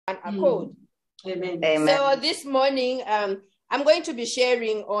accord. Amen. So this morning, I'm going to be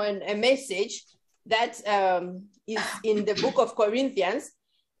sharing on a message that is in the book of Corinthians,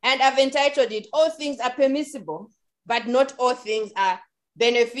 and I've entitled it, "All things are permissible, but not all things are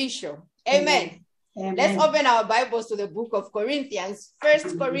beneficial." Amen. Amen. Let's open our Bibles to the book of Corinthians,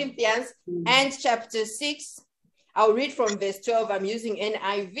 1 Corinthians and chapter 6. I'll read from verse 12. I'm using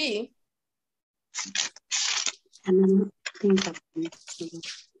NIV.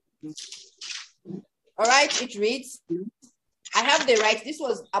 All right, it reads, I have the right, this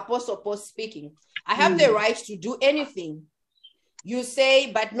was Apostle Paul speaking. I have the right to do anything. You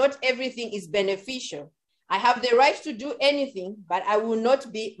say, but not everything is beneficial. I have the right to do anything, but I will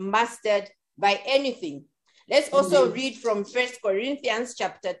not be mastered by anything. Let's also read from 1 Corinthians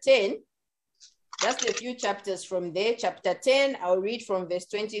chapter 10. Just a few chapters from there. Chapter 10, I'll read from verse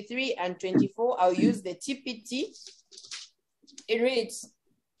 23 and 24. I'll use the TPT. It reads,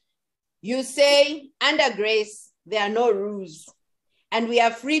 you say, under grace, there are no rules, and we are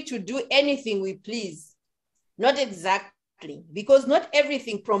free to do anything we please. Not exactly, because not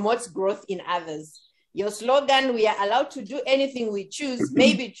everything promotes growth in others. Your slogan, we are allowed to do anything we choose,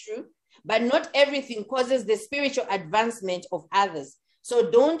 may be true, but not everything causes the spiritual advancement of others.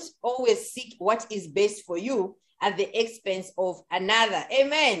 So don't always seek what is best for you at the expense of another.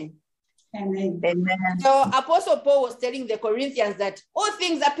 Amen. Amen. Amen. So Apostle Paul was telling the Corinthians that all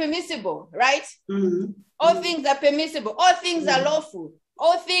things are permissible, right? All things are permissible. All things are lawful.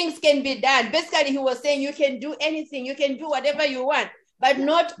 All things can be done. Basically, he was saying you can do anything. You can do whatever you want, but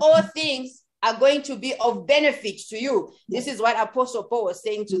not all things are going to be of benefit to you. This is what Apostle Paul was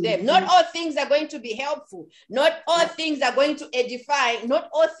saying to them. Not all things are going to be helpful. Not all things are going to edify. Not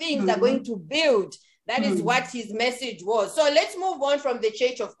all things are going to build. That is what his message was. So let's move on from the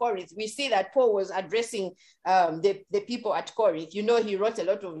church of Corinth. We see that Paul was addressing the people at Corinth. You know, he wrote a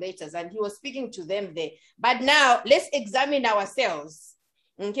lot of letters and he was speaking to them there. But now let's examine ourselves.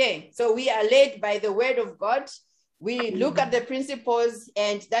 Okay, so we are led by the word of God. We look at the principles,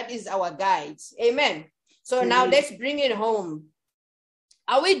 and that is our guide. Amen. So now let's bring it home.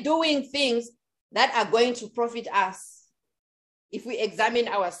 Are we doing things that are going to profit us if we examine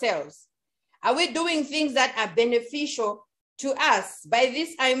ourselves? Are we doing things that are beneficial to us? By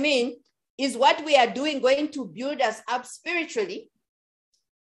this, I mean, is what we are doing going to build us up spiritually?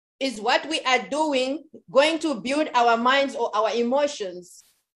 Is what we are doing going to build our minds or our emotions?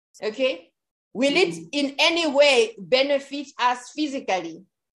 Okay. Will it in any way benefit us physically?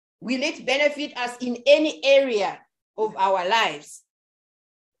 Will it benefit us in any area of our lives?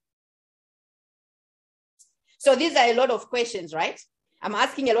 So these are a lot of questions, right? I'm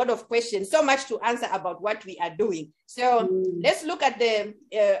asking a lot of questions, so much to answer about what we are doing. So let's look at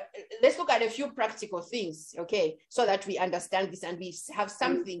a few practical things, okay, so that we understand this and we have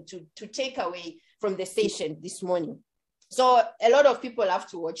something to take away from the session this morning. So a lot of people love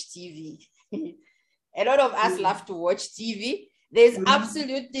to watch TV. A lot of us love to watch TV. There's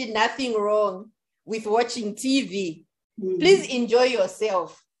absolutely nothing wrong with watching TV. Please enjoy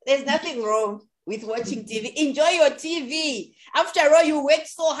yourself. There's nothing wrong with watching TV. Enjoy your TV. After all, you worked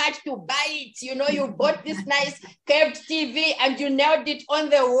so hard to buy it. You know, you bought this nice curved TV and you nailed it on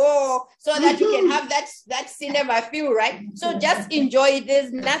the wall so that you can have that cinema feel, right? So just enjoy it.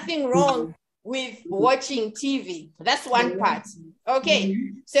 There's nothing wrong with watching TV. That's one part. Okay,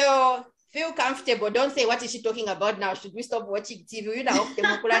 so feel comfortable. Don't say, what is she talking about now? Should we stop watching TV? You know,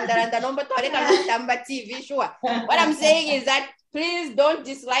 TV, sure. What I'm saying is that please don't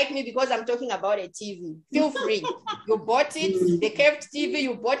dislike me because I'm talking about a TV. Feel free. You bought it, the curved TV,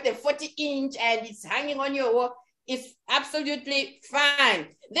 you bought the 40-inch and it's hanging on your wall. It's absolutely fine.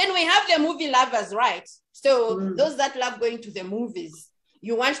 Then we have the movie lovers, right? So those that love going to the movies,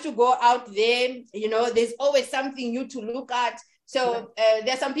 you want to go out there, you know, there's always something new to look at. So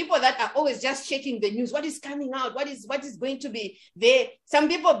there are some people that are always just checking the news. What is coming out? What is going to be there? Some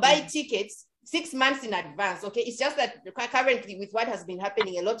people buy tickets 6 months in advance. Okay, it's just that currently with what has been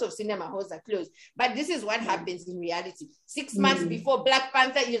happening, a lot of cinema halls are closed. But this is what happens in reality. 6 months before Black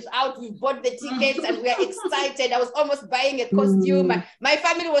Panther is out, we bought the tickets and we are excited. I was almost buying a costume. My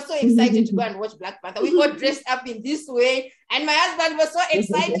family was so excited to go and watch Black Panther. We got dressed up in this way. And my husband was so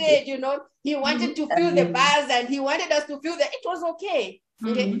excited, you know. He wanted to feel the buzz and he wanted us to feel that it was okay.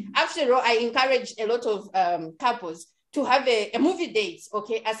 Okay. After all, I encourage a lot of couples to have a movie date,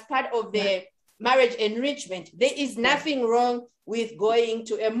 okay, as part of the marriage enrichment. There is nothing wrong with going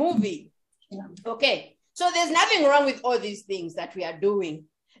to a movie. Okay. So there's nothing wrong with all these things that we are doing.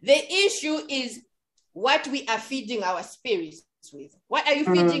 The issue is what we are feeding our spirits. with? What are you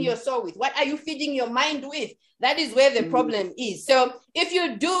feeding your soul with? What are you feeding your mind with? That is where the problem is. So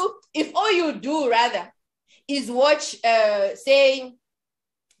if all you do rather is watch, say,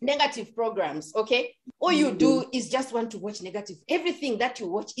 negative programs, okay? All you do is just want to watch negative. Everything that you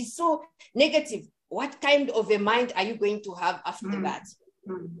watch is so negative. What kind of a mind are you going to have after that?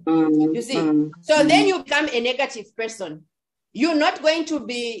 You see? So then you become a negative person. You're not going to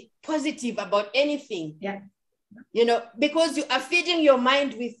be positive about anything. Yeah. You know, because you are feeding your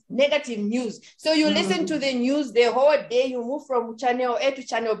mind with negative news. So you listen to the news the whole day, you move from channel A to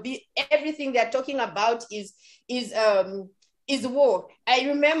channel B. Everything they're talking about is war. I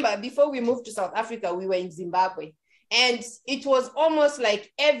remember before we moved to South Africa, we were in Zimbabwe. And it was almost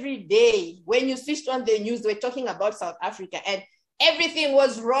like every day when you switched on the news, they were talking about South Africa. And everything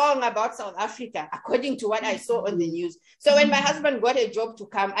was wrong about South Africa, according to what I saw on the news. So when my husband got a job to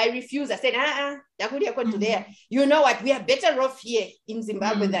come, I refused. I said, you know what? We are better off here in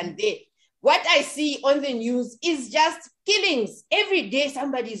Zimbabwe than there. What I see on the news is just killings. Every day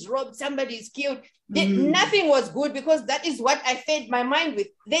somebody's robbed, somebody's killed. Nothing was good because that is what I fed my mind with.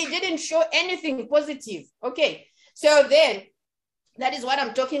 They didn't show anything positive. Okay. So then that is what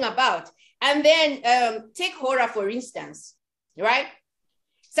I'm talking about. And then take horror, for instance. Right?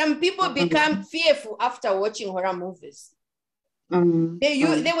 Some people become fearful after watching horror movies. They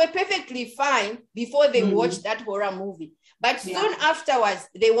were perfectly fine before they watched that horror movie. But soon afterwards,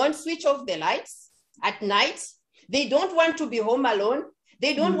 they won't switch off the lights at night. They don't want to be home alone.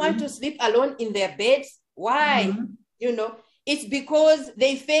 They don't want to sleep alone in their beds. Why? You know, it's because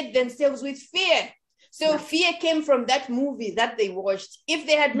they fed themselves with fear. So fear came from that movie that they watched. If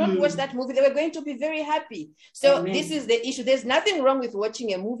they had not watched that movie, they were going to be very happy. So this is the issue. There's nothing wrong with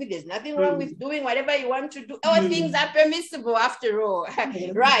watching a movie. There's nothing wrong with doing whatever you want to do. All things are permissible after all,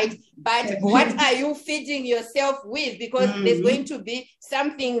 right? But what are you feeding yourself with? Because there's going to be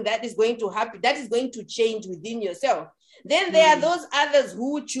something that is going to happen, that is going to change within yourself. Then there are those others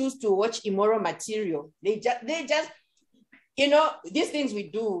who choose to watch immoral material. They just, you know, these things we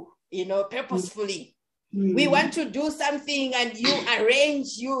do, you know, purposefully. We want to do something and you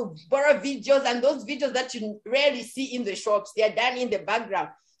arrange, you borrow videos, and those videos that you rarely see in the shops, they are done in the background.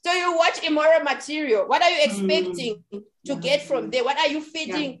 So you watch immoral material. What are you expecting to get from there? What are you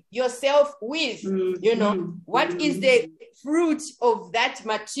feeding yourself with? You know, what is the fruit of that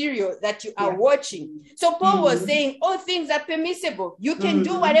material that you are watching? So Paul was saying, all things are permissible. You can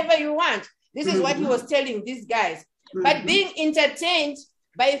do whatever you want. This is what he was telling these guys. But being entertained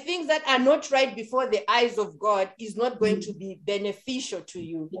by things that are not right before the eyes of God is not going to be beneficial to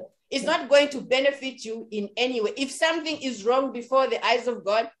you. It's not going to benefit you in any way. If something is wrong before the eyes of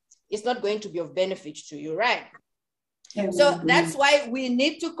God, it's not going to be of benefit to you, right? So that's why we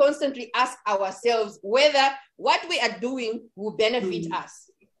need to constantly ask ourselves whether what we are doing will benefit us.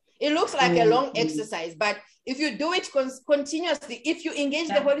 It looks like a long exercise, but if you do it continuously, if you engage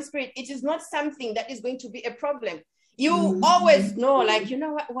the Holy Spirit, it is not something that is going to be a problem. You always know, like, you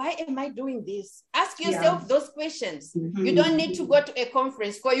know what, why am I doing this? Ask yourself those questions. You don't need to go to a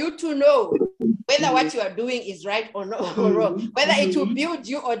conference for you to know whether what you are doing is right or not or wrong, whether it will build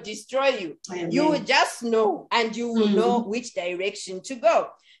you or destroy you. You will just know, and you will know which direction to go.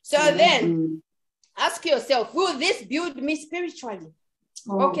 So then ask yourself, will this build me spiritually?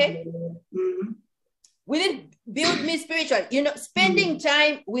 Okay. Will it build me spiritually? You know, spending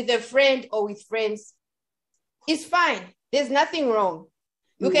time with a friend or with friends is fine. There's nothing wrong.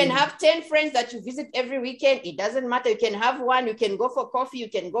 You can have 10 friends that you visit every weekend. It doesn't matter. You can have one. You can go for coffee. You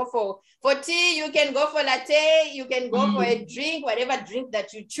can go for tea. You can go for latte. You can go for a drink, whatever drink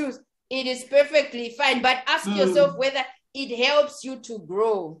that you choose. It is perfectly fine. But ask yourself whether it helps you to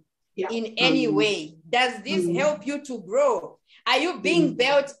grow in any way. Does this help you to grow? Are you being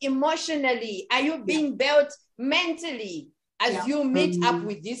built emotionally? Are you being built mentally as you meet up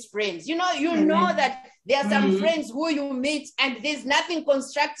with these friends? You know that there are some friends who you meet and there's nothing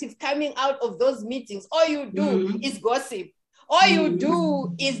constructive coming out of those meetings. All you do is gossip. All you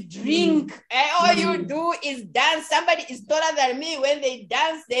do is drink. All you do is dance. Somebody is taller than me. When they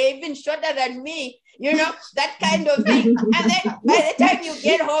dance, they're even shorter than me. You know, that kind of thing. And then by the time you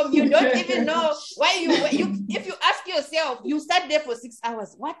get home, you don't even know why if you ask yourself, you sat there for 6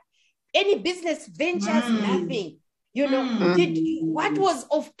 hours. What? Any business ventures? Nothing. You know, what was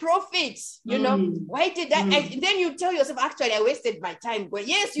of profit? You know, why did that? And then you tell yourself, actually, I wasted my time. But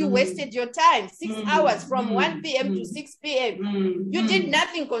yes, you wasted your time, 6 hours from 1 p.m. to 6 p.m. You did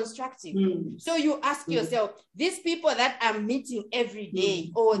nothing constructive. So you ask yourself, these people that I'm meeting every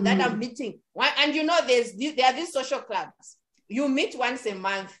day, or that I'm meeting, and you know, there are these social clubs. You meet once a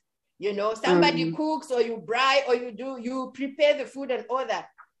month. You know, somebody cooks or you braai or you prepare the food and all that.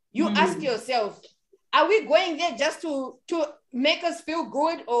 You ask yourself, are we going there just to make us feel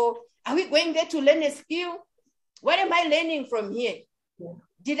good, or are we going there to learn a skill? What am I learning from here? Yeah.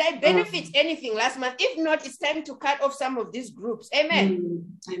 Did I benefit anything last month? If not, it's time to cut off some of these groups.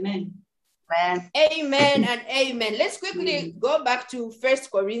 Amen. Amen. Amen and amen. Let's quickly go back to 1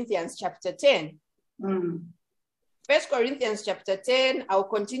 Corinthians chapter 10. 1 Corinthians chapter 10, I'll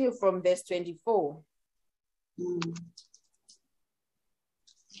continue from verse 24.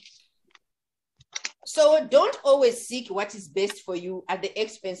 So don't always seek what is best for you at the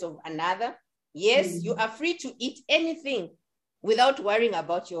expense of another. Yes, you are free to eat anything without worrying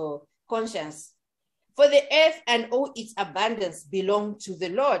about your conscience. For the earth and all its abundance belong to the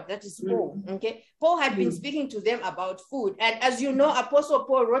Lord. That is Paul. Okay. Paul had been speaking to them about food. And as you know, Apostle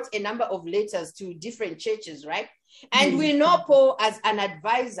Paul wrote a number of letters to different churches, right? And we know Paul as an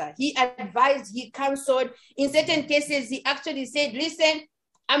advisor. He advised, he counseled. In certain cases, he actually said, listen,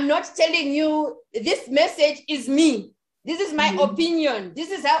 I'm not telling you this message is me. This is my opinion.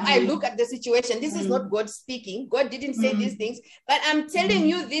 This is how I look at the situation. This is not God speaking. God didn't say these things, but I'm telling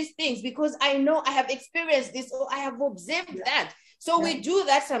you these things because I know I have experienced this or I have observed that. So we do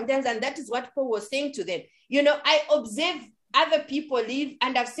that sometimes, and that is what Paul was saying to them. You know, I observe other people live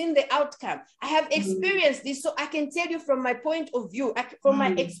and I've seen the outcome. I have experienced this, so I can tell you from my point of view, from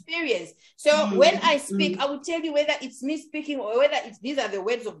my experience. So when I speak, I will tell you whether it's me speaking or whether these are the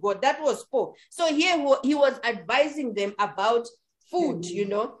words of God. That was Paul. So here he was advising them about food, you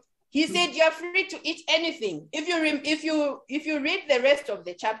know. He said, you're free to eat anything. If you read the rest of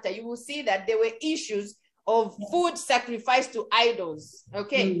the chapter, you will see that there were issues of food sacrificed to idols.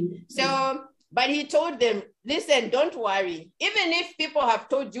 Okay. So, but he told them, listen, don't worry. Even if people have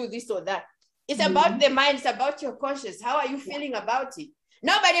told you this or that, it's about the mind, it's about your conscience. How are you feeling about it?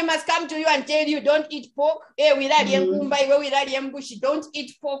 Nobody must come to you and tell you, don't eat pork. Don't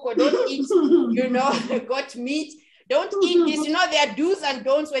eat pork or don't eat, you know, goat meat. Don't eat this. You know, there are do's and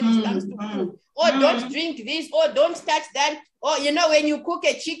don'ts when it comes to food. Or don't drink this, or don't touch that. Or, you know, when you cook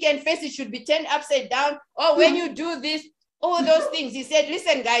a chicken, first it should be turned upside down. Or when you do this, all those things. He said,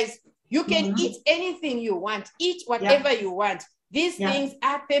 listen, guys, you can eat anything you want. Eat whatever you want. These things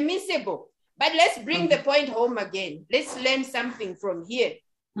are permissible. But let's bring the point home again. Let's learn something from here.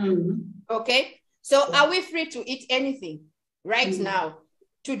 Okay? So are we free to eat anything right now,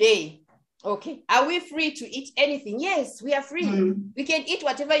 today? Okay. Are we free to eat anything? Yes, we are free. We can eat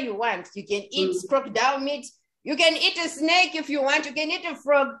whatever you want. You can eat crocodile meat. You can eat a snake if you want. You can eat a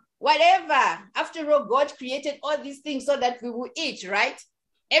frog, whatever. After all, God created all these things so that we will eat, right?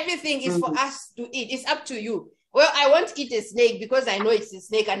 Everything is for us to eat. It's up to you. Well, I won't eat a snake because I know it's a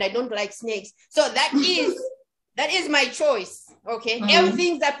snake and I don't like snakes. So that is my choice. Okay. All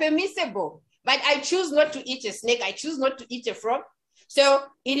things are permissible, but I choose not to eat a snake. I choose not to eat a frog. So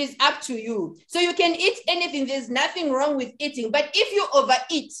it is up to you. So you can eat anything. There's nothing wrong with eating. But if you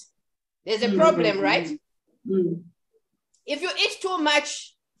overeat, there's a problem, right? If you eat too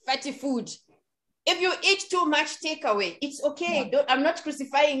much fatty food, if you eat too much takeaway, it's okay. I'm not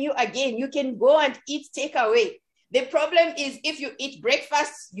crucifying you again. You can go and eat takeaway. The problem is if you eat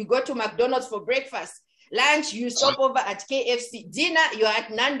breakfast, you go to McDonald's for breakfast. Lunch, you stop over at KFC. Dinner, you're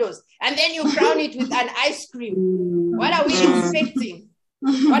at Nando's. And then you crown it with an ice cream. What are we expecting?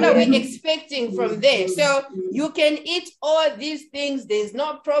 What are we expecting from there? So you can eat all these things. There's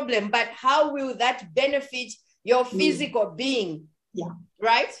no problem. But how will that benefit your physical being?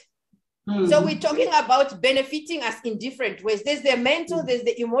 Right? So we're talking about benefiting us in different ways. There's the mental, there's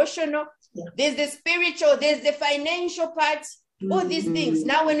the emotional, there's the spiritual, there's the financial part, all these things.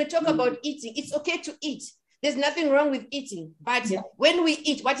 Now, when we talk about eating, it's okay to eat. There's nothing wrong with eating. But when we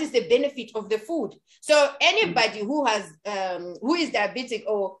eat, what is the benefit of the food? So anybody who has, who is diabetic,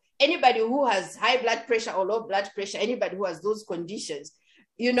 or anybody who has high blood pressure or low blood pressure, anybody who has those conditions,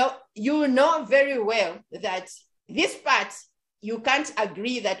 you know very well that this part, you can't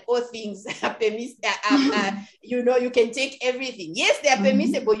agree that all things are permissible. You know, you can take everything. Yes, they are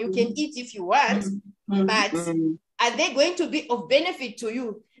permissible. You can eat if you want, but are they going to be of benefit to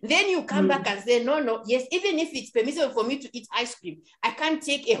you? Then you come back and say, no, yes, even if it's permissible for me to eat ice cream, I can't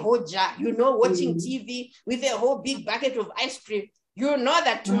take a whole jar, you know, watching TV with a whole big bucket of ice cream. You know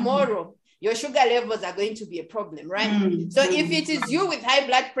that tomorrow your sugar levels are going to be a problem, right? So if it is you with high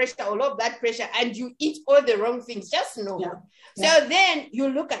blood pressure or low blood pressure and you eat all the wrong things, just know. So then you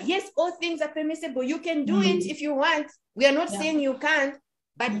look at, yes, all things are permissible. You can do it if you want. We are not saying you can't,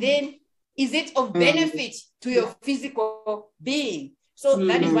 but then is it of benefit to your physical being? So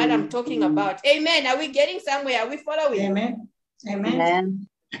that is what I'm talking about. Amen. Are we getting somewhere? Are we following? Amen.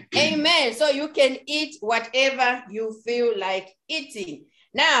 Amen. So you can eat whatever you feel like eating.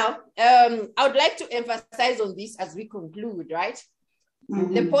 Now, I would like to emphasize on this as we conclude, right?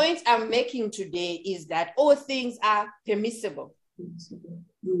 Mm-hmm. The point I'm making today is that all things are permissible.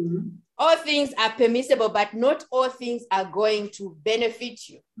 Mm-hmm. All things are permissible, but not all things are going to benefit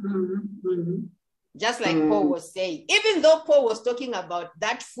you. Mm-hmm. Mm-hmm. Just like Paul was saying, even though Paul was talking about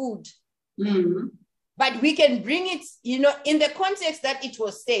that food, but we can bring it, in the context that it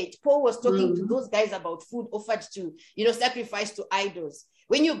was said. Paul was talking to those guys about food offered to, sacrifice to idols.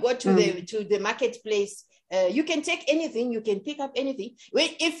 When you go to the marketplace, you can take anything, you can pick up anything.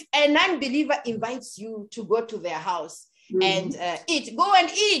 If a non-believer invites you to go to their house and eat, go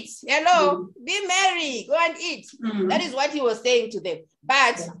and eat. Hello, be merry, go and eat. That is what he was saying to them.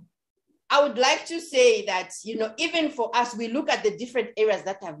 But I would like to say that, even for us, we look at the different areas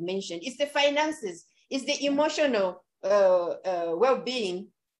that I've mentioned. It's the finances, it's the emotional well-being,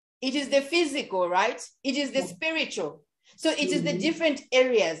 it is the physical, right? It is the spiritual. So it is the different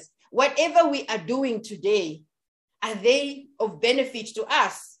areas. Whatever we are doing today, are they of benefit to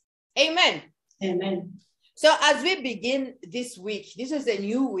us? Amen. Amen. So as we begin this week, this is a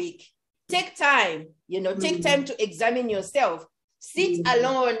new week, take time, take time to examine yourself. Sit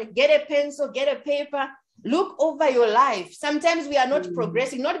alone, get a pencil, get a paper, look over your life. Sometimes we are not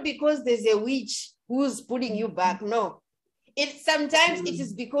progressing, not because there's a witch who's pulling you back. No. Sometimes it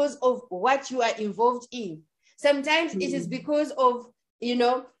is because of what you are involved in. Sometimes it is because of,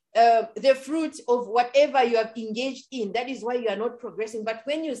 the fruit of whatever you have engaged in. That is why you are not progressing. But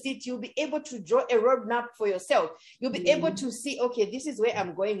when you sit, you'll be able to draw a roadmap for yourself. You'll be able to see, okay, this is where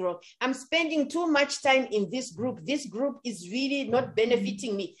I'm going wrong. I'm spending too much time in this group. This group is really not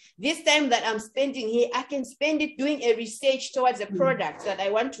benefiting me. This time that I'm spending here, I can spend it doing a research towards a product that I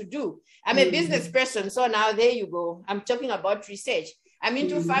want to do. I'm a business person. So now there you go. I'm talking about research. I'm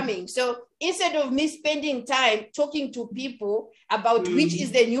into farming. So instead of me spending time talking to people about which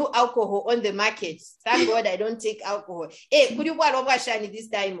is the new alcohol on the market, thank God I don't take alcohol. Hey, could you go over shiny this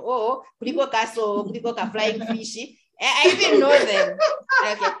time? Oh, could you go castle, could you go flying fishy? I even know them.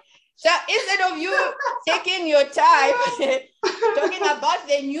 Okay. So instead of you taking your time talking about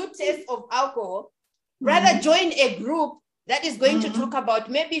the new taste of alcohol, rather join a group that is going to talk about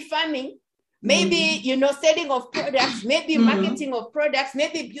maybe farming, maybe, selling of products, maybe marketing of products,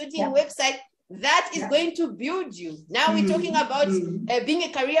 maybe building a website that is going to build you. Now we're talking about being a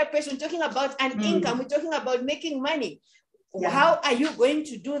career person, talking about an income, we're talking about making money. How are you going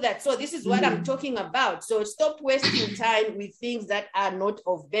to do that? So this is what I'm talking about. So stop wasting time with things that are not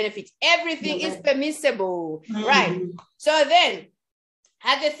of benefit. Everything is permissible, right? So then,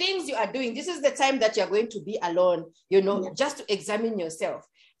 at the things you are doing, this is the time that you're going to be alone, just to examine yourself.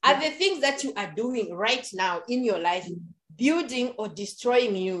 Are the things that you are doing right now in your life building or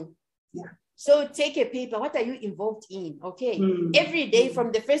destroying you? So take a paper. What are you involved in? Okay. Every day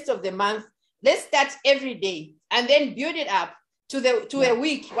from the first of the month, let's start every day and then build it up to a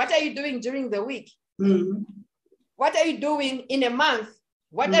week. What are you doing during the week? What are you doing in a month?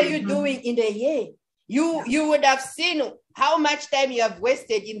 What are you doing in a year? You would have seen how much time you have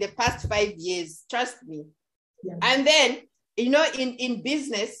wasted in the past 5 years. Trust me. And then, in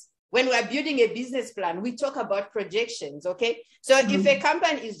business, when we are building a business plan, we talk about projections, okay? So if a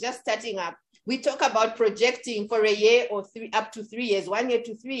company is just starting up, we talk about projecting for a year or up to 3 years, 1 year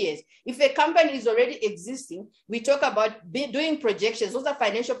to 3 years. If a company is already existing, we talk about doing projections. Those are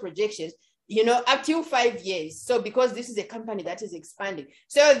financial projections, up to 5 years. So because this is a company that is expanding.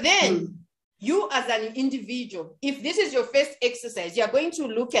 So then you as an individual, if this is your first exercise, you're going to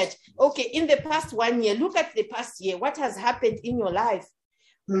look at, okay, in the past 1 year, look at the past year, what has happened in your life?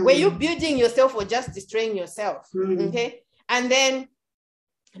 Were you building yourself or just destroying yourself? Okay. And then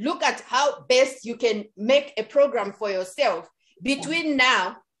look at how best you can make a program for yourself between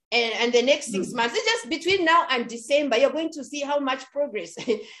now and the next 6 months. It's just between now and December, you're going to see how much progress.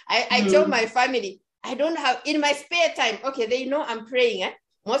 I tell my family, I don't have, in my spare time, okay, they know I'm praying,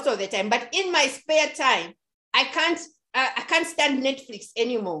 most of the time, but in my spare time, I can't stand Netflix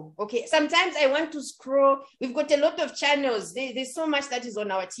anymore. Okay, sometimes I want to scroll. We've got a lot of channels. There's so much that is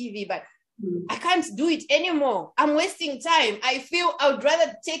on our TV, but I can't do it anymore. I'm wasting time. I feel I would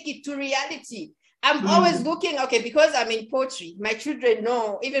rather take it to reality. I'm always looking, okay, because I'm in poultry. My children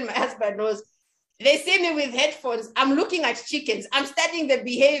know, even my husband knows. They see me with headphones. I'm looking at chickens. I'm studying the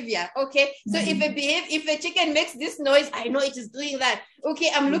behavior. Okay. So if a chicken makes this noise, I know it is doing that.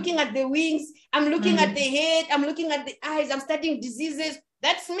 Okay. I'm looking at the wings. I'm looking at the head. I'm looking at the eyes. I'm studying diseases.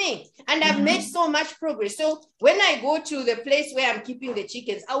 That's me. And I've made so much progress. So when I go to the place where I'm keeping the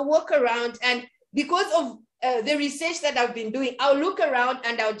chickens, I'll walk around, and because of the research that I've been doing, I'll look around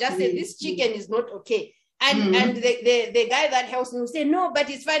and I'll just say, this chicken is not okay. And the guy that helps me will say, no, but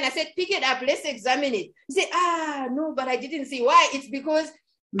it's fine. I said, pick it up, let's examine it. He said, no, but I didn't see why. It's because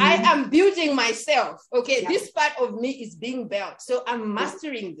I am building myself. Okay, this part of me is being built. So I'm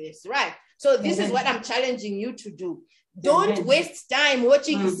mastering this, right? So this is what I'm challenging you to do. Don't waste time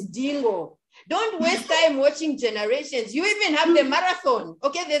watching Dingo. Don't waste time watching Generations. You even have the marathon.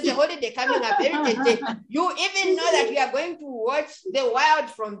 Okay, there's a holiday coming up every day. You even know that we are going to watch The Wild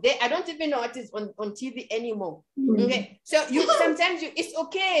from there. I don't even know what is on TV anymore. Okay, so sometimes it's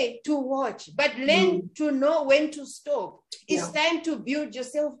okay to watch, but learn to know when to stop. It's time to build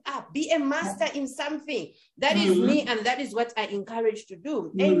yourself up. Be a master in something. That is me, and that is what I encourage to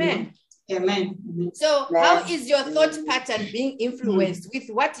do. Amen. Amen. So how is your thought pattern being influenced with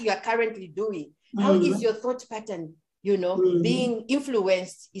what you are currently doing? How is your thought pattern, being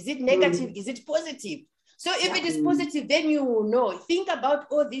influenced? Is it negative? Is it positive? So if it is positive, then you will know. Think about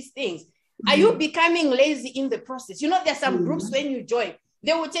all these things. Are you becoming lazy in the process? There's some groups when you join,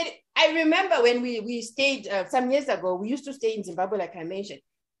 they will tell you. I remember when we stayed some years ago, we used to stay in Zimbabwe, like I mentioned.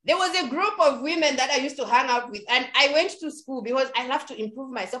 There was a group of women that I used to hang out with, and I went to school because I love to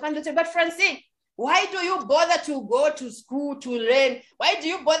improve myself. And they said, but Francine, why do you bother to go to school to learn? Why do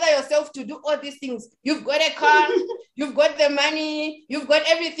you bother yourself to do all these things? You've got a car, you've got the money, you've got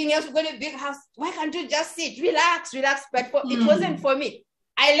everything else, you've got a big house. Why can't you just sit, relax? But it wasn't for me.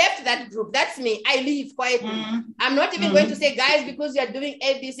 I left that group. That's me. I leave quietly. I'm not even going to say, guys, because you're doing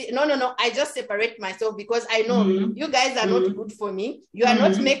ABC. No. I just separate myself because I know you guys are not good for me. You are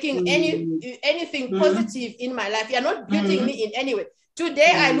not making anything positive in my life. You're not building me in any way.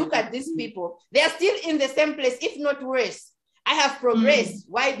 Today, I look at these people. They are still in the same place, if not worse. I have progressed.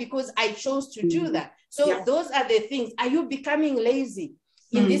 Why? Because I chose to do that. So those are the things. Are you becoming lazy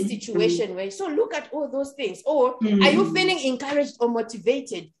in this situation? So look at all those things. Or are you feeling encouraged or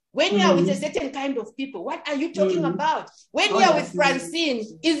motivated? When you are with a certain kind of people, what are you talking about? When you are with Francine,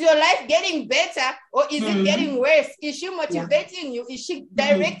 is your life getting better or is it getting worse? Is she motivating you? Is she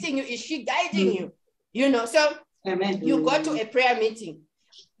directing you? Is she guiding you? So you go to a prayer meeting.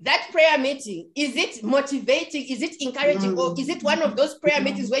 That prayer meeting, is it motivating? Is it encouraging? Or is it one of those prayer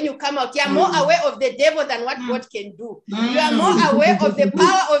meetings when you come out, you're more aware of the devil than what God can do? You are more aware of the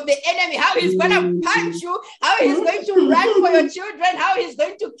power of the enemy, how he's going to punch you, how he's going to run for your children, how he's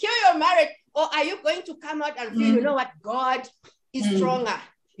going to kill your marriage. Or are you going to come out and feel, you know what, God is stronger?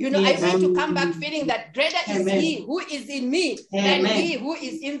 Are you going to come back feeling that greater is he who is in me than he who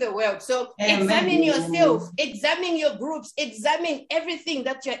is in the world? So examine yourself, examine your groups, examine everything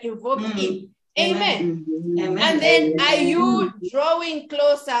that you're involved in. Amen. And then, are you drawing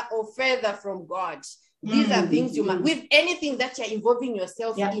closer or further from God? These are things you must, with anything that you're involving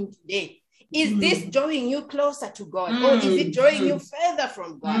yourself in today. Is this drawing you closer to God, or is it drawing you further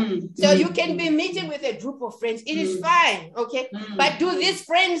from God? So you can be meeting with a group of friends. It is fine, okay? But do these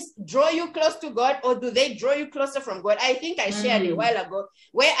friends draw you close to God, or do they draw you closer from God? I think I shared a while ago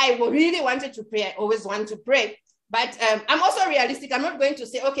where I really wanted to pray. I always want to pray. But I'm also realistic. I'm not going to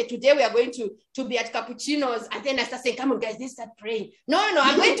say, okay, today we are going to be at cappuccinos, and then I start saying, come on, guys, let's start praying. No,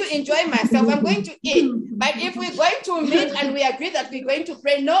 I'm going to enjoy myself. I'm going to eat. But if we're going to meet and we agree that we're going to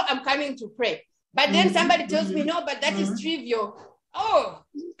pray, no, I'm coming to pray. But then somebody tells me, no, but that is trivial. Oh,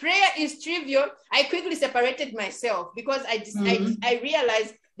 prayer is trivial. I quickly separated myself because I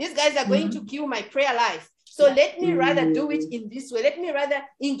realized these guys are going to kill my prayer life. So let me rather do it in this way. Let me rather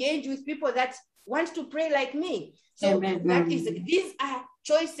engage with people that want to pray like me. So these are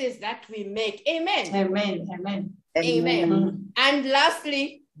choices that we make. Amen. Amen. And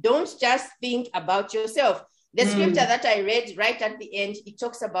lastly, don't just think about yourself. The scripture that I read right at the end, it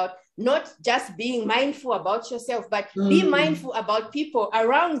talks about not just being mindful about yourself, but be mindful about people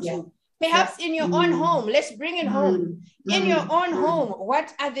around you. Perhaps in your own home, let's bring it home. In your own home,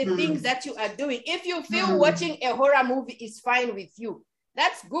 what are the things that you are doing? If you feel watching a horror movie is fine with you,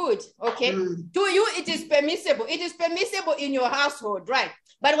 that's good, okay? To you, it is permissible. It is permissible in your household, right?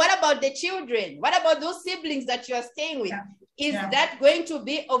 But what about the children? What about those siblings that you are staying with? Is that going to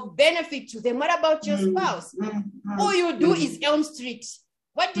be of benefit to them? What about your spouse? All you do is Elm Street.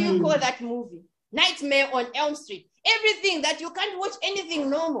 What do you call that movie? Nightmare on Elm Street. Everything that you can't watch anything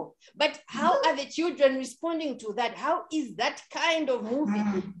normal. But how are the children responding to that? How is that kind of movie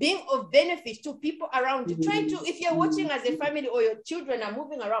being of benefit to people around you? Try to, if you're watching as a family or your children are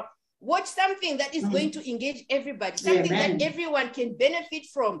moving around, watch something that is going to engage everybody, something that everyone can benefit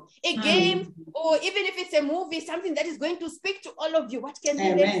from. A game, or even if it's a movie, something that is going to speak to all of you. What can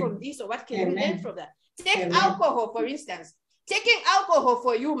we learn from this, or what can we learn from that? Take alcohol, for instance. taking alcohol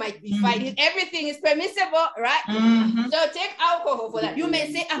for you might be fine. Everything is permissible, right? So take alcohol for that. You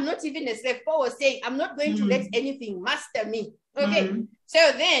may say, I'm not even a slave. Paul was saying, I'm not going to let anything master me. Okay. So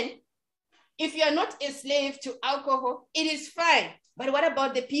then, if you're not a slave to alcohol, it is fine. But what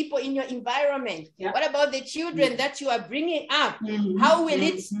about the people in your environment? What about the children that you are bringing up? How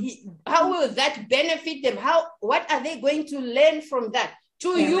will that benefit them? What are they going to learn from that?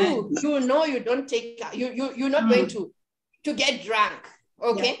 To you, you don't take, you're not going to get drunk,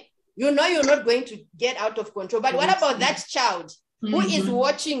 okay? You know you're not going to get out of control. But what about that child who is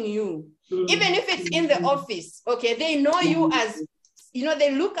watching you? Even if it's in the office, okay? They know you as,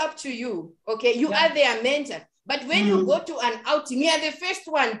 they look up to you, okay? You are their mentor. But when you go to an outing, you're the first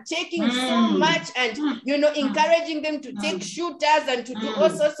one taking so much and, encouraging them to take shooters and to do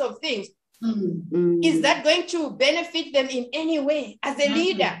all sorts of things. Is that going to benefit them in any way as a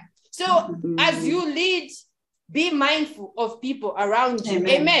leader? So as you lead, be mindful of people around you.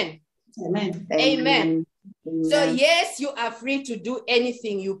 Amen. Amen. Amen. So yes, you are free to do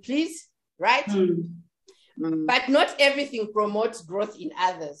anything you please, right? But not everything promotes growth in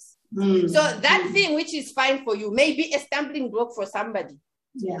others. So that thing which is fine for you may be a stumbling block for somebody.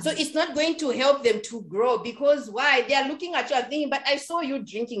 So it's not going to help them to grow, because why? They are looking at you and thinking, but I saw you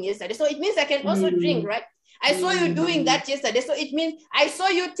drinking yesterday, so it means I can also drink, right? I saw you doing that yesterday, so it means I saw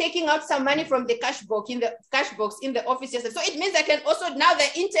you taking out some money from the cash box in the office yesterday, so it means I can also, now the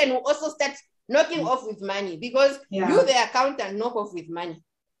intern will also start knocking off with money, because you, the accountant, knock off with money.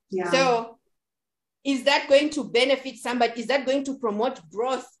 So is that going to benefit somebody? Is that going to promote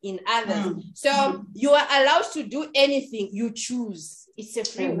growth in others? So you are allowed to do anything you choose. It's a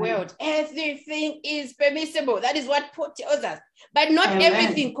free world. Everything is permissible. That is what Paul tells us. But not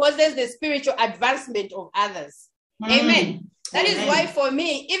everything causes the spiritual advancement of others. Amen. That is why for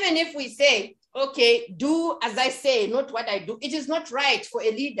me, even if we say, okay, do as I say, not what I do, it is not right for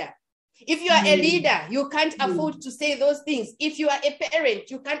a leader. If you are a leader, you can't afford to say those things. If you are a parent,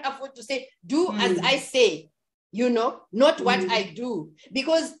 you can't afford to say, do as I say, not what I do.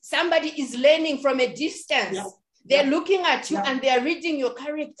 Because somebody is learning from a distance. They're looking at you and they're reading your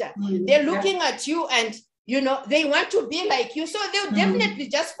character. They're looking at you and, they want to be like you. So they'll definitely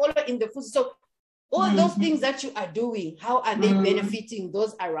just follow in the footsteps. So all those things that you are doing, how are they benefiting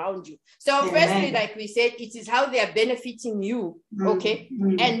those around you? So firstly, like we said, it is how they are benefiting you, okay?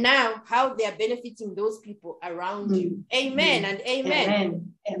 And now how they are benefiting those people around you. Amen and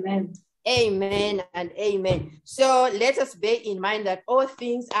amen. Amen. Amen and amen. So let us bear in mind that all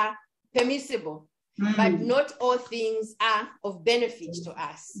things are permissible, but not all things are of benefit to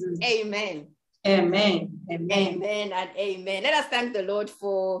us. Amen. Amen. Amen and amen. Let us thank the Lord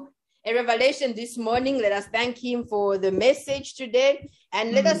for a revelation this morning. Let us thank him for the message today.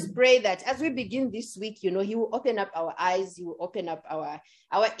 And let us pray that as we begin this week, he will open up our eyes. He will open up our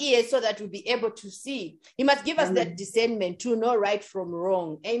ears so that we'll be able to see. He must give us that discernment to know right from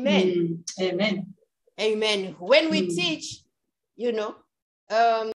wrong. Amen. Amen. Amen. When we teach,